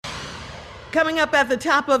Coming up at the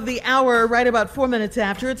top of the hour, right about 4 minutes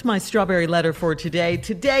after, it's my strawberry letter for today.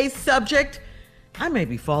 Today's subject, I may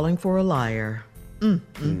be falling for a liar.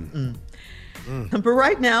 But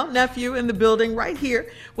right now, nephew in the building right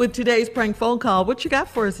here with today's prank phone call. What you got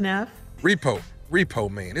for us, Neff?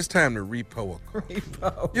 Repo Man. It's time to repo a car.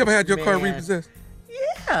 Repo. You ever had your car repossessed?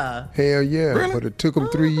 Yeah. Hell yeah, Really? but it took them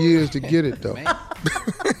 3 years to get it though. Man. No,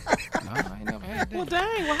 I ain't never had that. Well,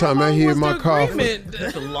 dang. Well, Time how I long hear was my the car for agreement?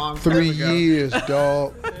 That's a long time 3 ago. years,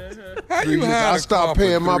 dog. How 3 you years. had I a car stopped for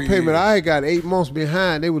paying my 3 payment. years? I had got 8 months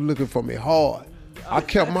behind. They were looking for me hard. I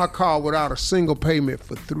kept my car without a single payment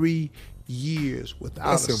for 3 years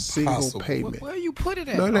without That's a single impossible. payment. Where you put it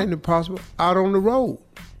at? No, it ain't impossible. Out on the road.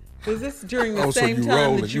 Was this during the Oh, so same you time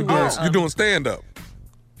rolling. that You you doing, were... you doing stand-up.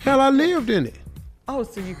 Hell, I lived in it. Oh,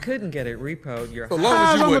 so you couldn't get it repoed. Your So long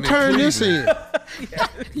How's as you I'm wasn't gonna turn in this Cleveland.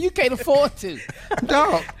 in? You can't afford to.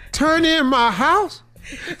 Dog, turn in my house?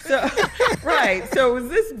 So, right. So was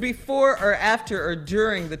this before or after or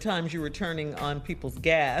during the times you were turning on people's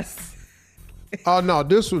gas? Oh no,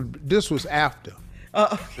 this was after. Yeah,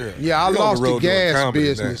 I You on the lost the road doing gas comedy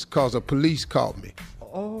business because the police caught me.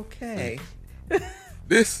 Okay.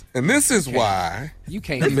 This is why You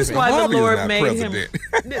can't. This be is Mr. why the Harvey is Lord not made president.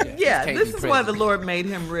 him. Yeah, can't this be is why the president. Lord made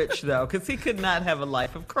him rich, though, because he could not have a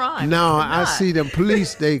life of crime. No, He could I not. see them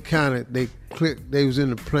police. They clicked. They was in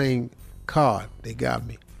the plane car. They got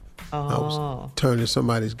me. I was turning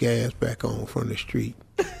somebody's gas back on from the street.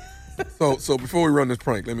 So before we run this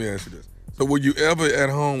prank, let me ask you this. So were you ever at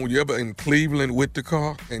home? Were you ever in Cleveland with the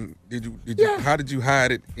car? And did you? Yeah. How did you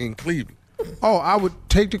hide it in Cleveland? Oh, I would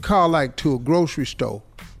take the car like to a grocery store,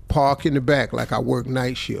 park in the back like I work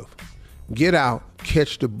night shift, get out,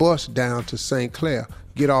 catch the bus down to St. Clair,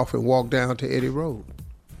 get off and walk down to Eddie Road.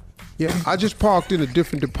 Yeah, I just parked in a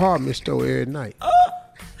different department store every night.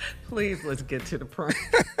 Please, let's get to the prank.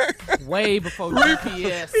 way before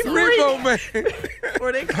GPS. Repo Man.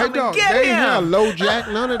 Or they Hey come dog, and get they ain't had him. low jack,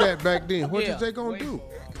 none of that back then. What Yeah, is they gonna wait. do?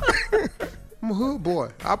 I'm a hood boy.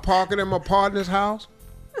 I park it at my partner's house.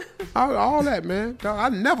 All that, man. Dog, I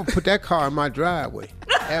never put that car in my driveway.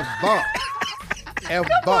 Ever. Ever.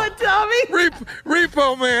 Come on, Tommy.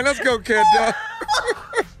 Repo Man. Let's go, cat dog.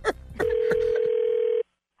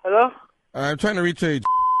 Hello? I'm trying to reach a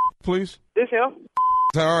please. This him?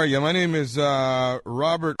 How are you? My name is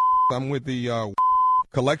Robert. I'm with the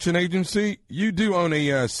collection agency. You do own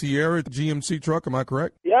a Sierra GMC truck, am I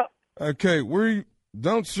correct? Yep. Okay, we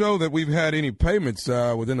don't show that we've had any payments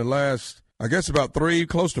within the last, I guess, about 3,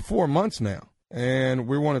 close to 4 months now. And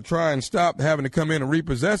we want to try and stop having to come in and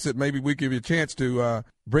repossess it. Maybe we give you a chance to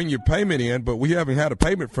bring your payment in, but we haven't had a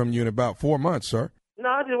payment from you in about 4 months, sir. No,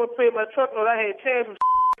 I just want to pay my truck note. I had changed from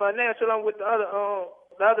financial. I'm with the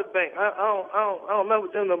other bank. I don't remember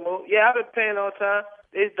them no more. Yeah, I've been paying on time.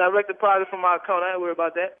 It's direct deposit from my account. I ain't worried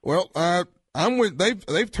about that. Well, I'm with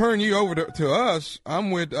they've turned you over to us.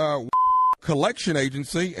 I'm with collection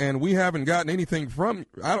agency, and we haven't gotten anything from.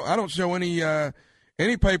 I don't show any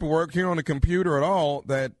paperwork here on the computer at all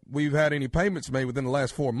that we've had any payments made within the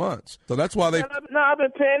last 4 months. So that's why they. No, I've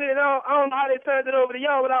been paying it. And I don't know how they turned it over to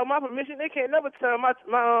y'all without my permission. They can't never turn my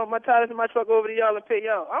titles and my truck over to y'all and pay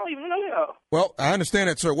y'all. I don't even know y'all. Well, I understand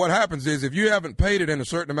that, sir. What happens is if you haven't paid it in a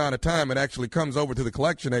certain amount of time, it actually comes over to the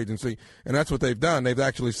collection agency, and that's what they've done. They've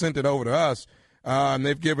actually sent it over to us. And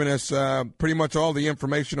they've given us pretty much all the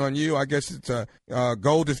information on you. I guess it's a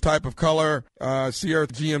goldish type of color Sierra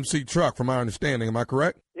GMC truck, from my understanding. Am I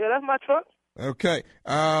correct? Yeah, that's my truck. Okay.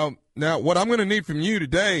 Now, what I'm going to need from you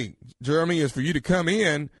today, Jeremy, is for you to come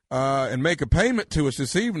in and make a payment to us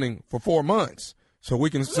this evening for 4 months, so we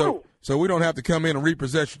can so we don't have to come in and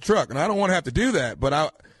repossess your truck. And I don't want to have to do that,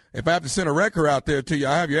 but if I have to send a wrecker out there to you,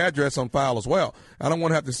 I have your address on file as well. I don't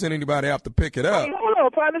want to have to send anybody out to pick it up. Hey, hold on,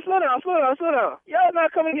 partner. Slow down. Y'all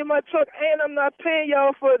not coming to get my truck, and I'm not paying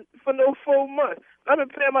y'all for no 4 months. I've been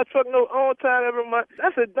paying my truck note on time every month.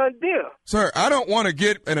 That's a done deal. Sir, I don't want to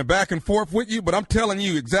get in a back and forth with you, but I'm telling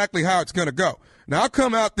you exactly how it's going to go. Now, I'll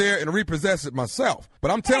come out there and repossess it myself,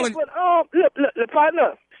 but I'm telling But look,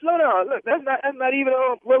 partner. Slow down. Look, that's not even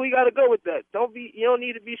where we gotta go with that. You don't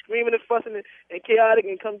need to be screaming and fussing and chaotic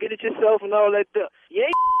and come get it yourself and all that stuff. You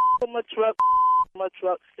ain't on my truck.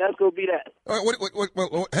 That's gonna be that. All right,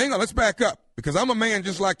 wait, hang on, let's back up, because I'm a man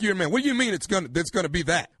just like you, man. What do you mean it's gonna be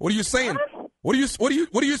that? What are you saying? What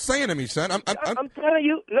are you saying to me, son? I'm telling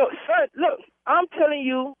you, look, son, look. I'm telling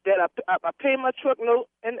you that I pay my truck note,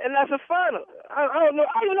 and that's a final. I don't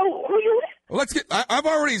know who you is. Well, I've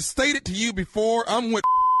already stated to you before, I'm with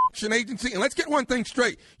agency, and let's get one thing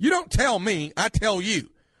straight. You don't tell me, I tell you.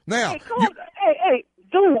 Now, Hey,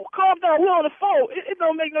 dude, calm down. We're on the phone. It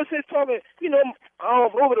don't make no sense talking,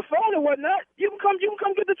 over the phone or whatnot, you can come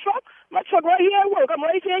get the truck. My truck right here at work. I'm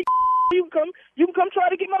right here. You can come try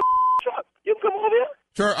to get my truck. You can come over here.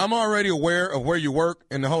 Sir, I'm already aware of where you work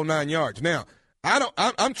and the whole 9 yards. Now,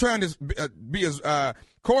 I'm trying to be as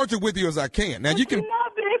cordial with you as I can. Now, you can.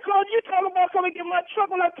 Not being cordial. You talking about coming get my truck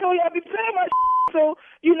when I told you I'd be paying my. So,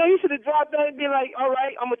 you should have dropped that and be like, all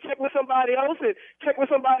right, I'm going to check with somebody else to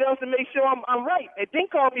make sure I'm right. And then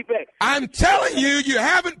call me back. I'm telling you, you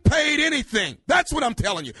haven't paid anything. That's what I'm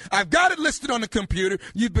telling you. I've got it listed on the computer.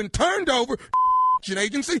 You've been turned over to an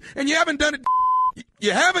agency, and you haven't done it.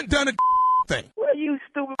 You haven't done a thing. Well, you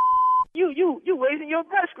stupid. You wasting your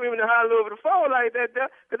breath screaming and hollering over the phone like that, because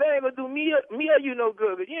that ain't going to do me or you no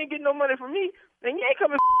good. Because you ain't getting no money from me, then you ain't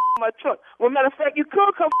coming my truck. Well, matter of fact, you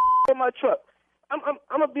could come on my truck. I'm going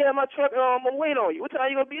to be at my truck and I'm going to wait on you. What time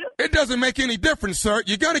you going to be there? It doesn't make any difference, sir.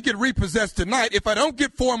 You're going to get repossessed tonight. If I don't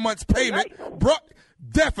get 4 months payment,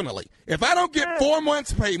 definitely. If I don't get 4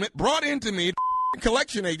 months payment brought into me,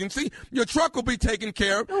 collection agency, your truck will be taken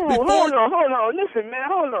care of. Hold on. Listen, man,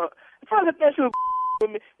 hold on. If I get you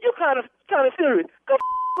with me, you kind of serious. Go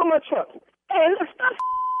on my truck. Hey, look, stop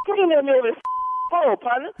screaming at me over this phone,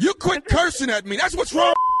 partner. You quit cursing at me. That's what's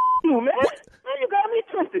wrong. You, man. Man, you got me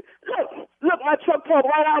twisted. Look, my truck parked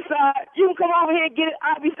right outside. You can come over here and get it.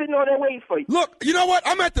 I'll be sitting on there waiting for you. Look, you know what?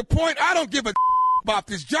 I'm at the point I don't give a about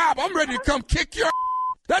this job. I'm ready to come kick your.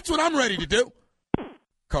 That's what I'm ready to do.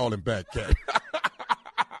 Call him back, Cat.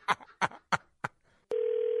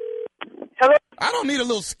 Hello? I don't need a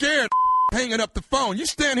little scared hanging up the phone. You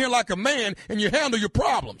stand here like a man and you handle your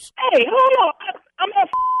problems. Hey, hold on. I'm at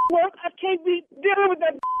work. I can't be dealing with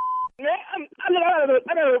that. Man, I gotta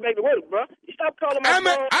go back to work, bro. You stop calling my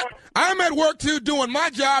phone. I'm at work, too, doing my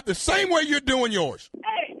job the same way you're doing yours.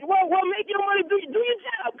 Hey, well, make your money, do your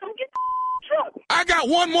job. Come get the truck. I got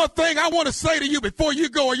one more thing I want to say to you before you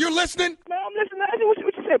go. Are you listening? Man, I'm listening. What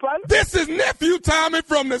you say, partner? This is Nephew Tommy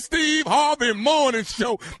from the Steve Harvey Morning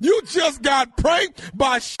Show. You just got pranked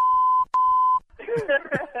by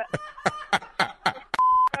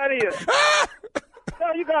out of here. No,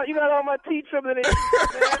 you got all my teeth trembling in,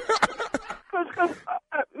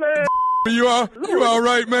 man. Man. You all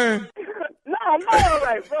right, man? No, I'm not all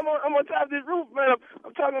right. I'm on top of this roof, man.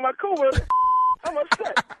 I'm talking to my coworker. I'm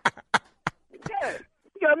upset. Yeah,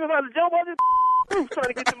 you got me about to jump on this roof trying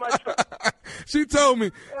to get to my truck. She told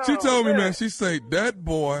me, man. She said that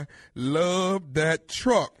boy loved that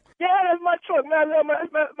truck. Yeah, that's my truck, man. I love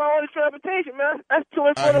my only transportation, man. That's to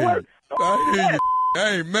and for the work. I hear you.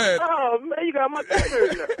 Hey, man. Oh, man, you got my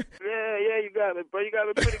nerves now. Yeah, you got me, bro. You got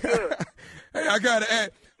me pretty good. Hey, I gotta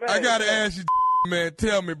ask you, man.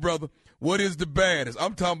 Tell me, brother, what is the baddest?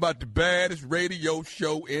 I'm talking about the baddest radio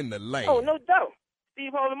show in the land. Oh, no doubt.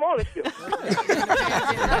 Steve Harvey Morning Show.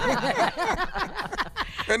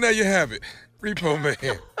 And there you have it. Repo Man.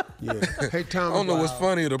 Yeah. Hey, Tom. I don't know what's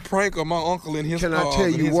funnier, the prank or my uncle in his Can car. I tell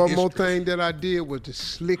you one more thing that I did was the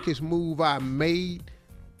slickest move I made?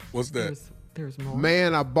 What's that? There's more.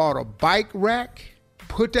 Man, I bought a bike rack,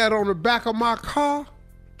 put that on the back of my car,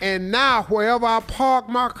 and now wherever I park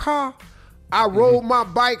my car, I rode my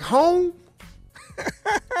bike home.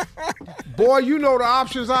 Boy, you know the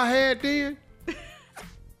options I had then?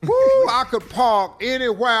 Woo, I could park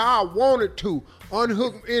anywhere I wanted to,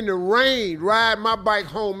 unhook in the rain, ride my bike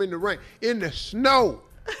home in the rain, in the snow.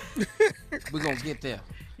 We're going to get there.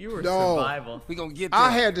 You were survival. We're going to get there. I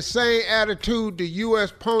had the same attitude the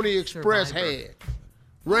U.S. Pony Express had.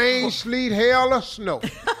 Rain, sleet, hail, or snow.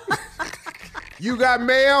 You got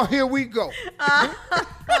mail? Here we go. I'm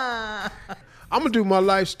going to do my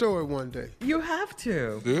life story one day. You have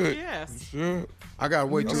to. Good. Yes. Sure. I got to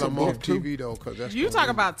wait till I'm off TV, though, because that's You talk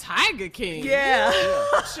about Tiger King. Yeah.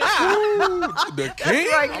 The king?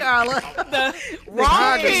 That's right, Carla. The wrong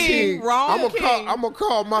Tiger king. Wrong king. I'm going to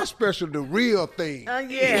call my special the real thing.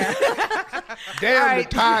 Yeah. Damn right.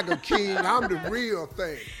 the Tiger King. I'm the real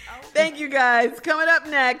thing. Thank you, guys. Coming up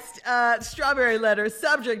next, Strawberry Letter.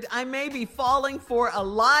 Subject, I may be falling for a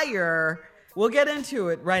liar. We'll get into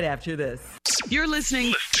it right after this. You're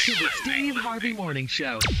listening to the Steve Harvey Morning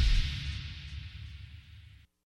Show.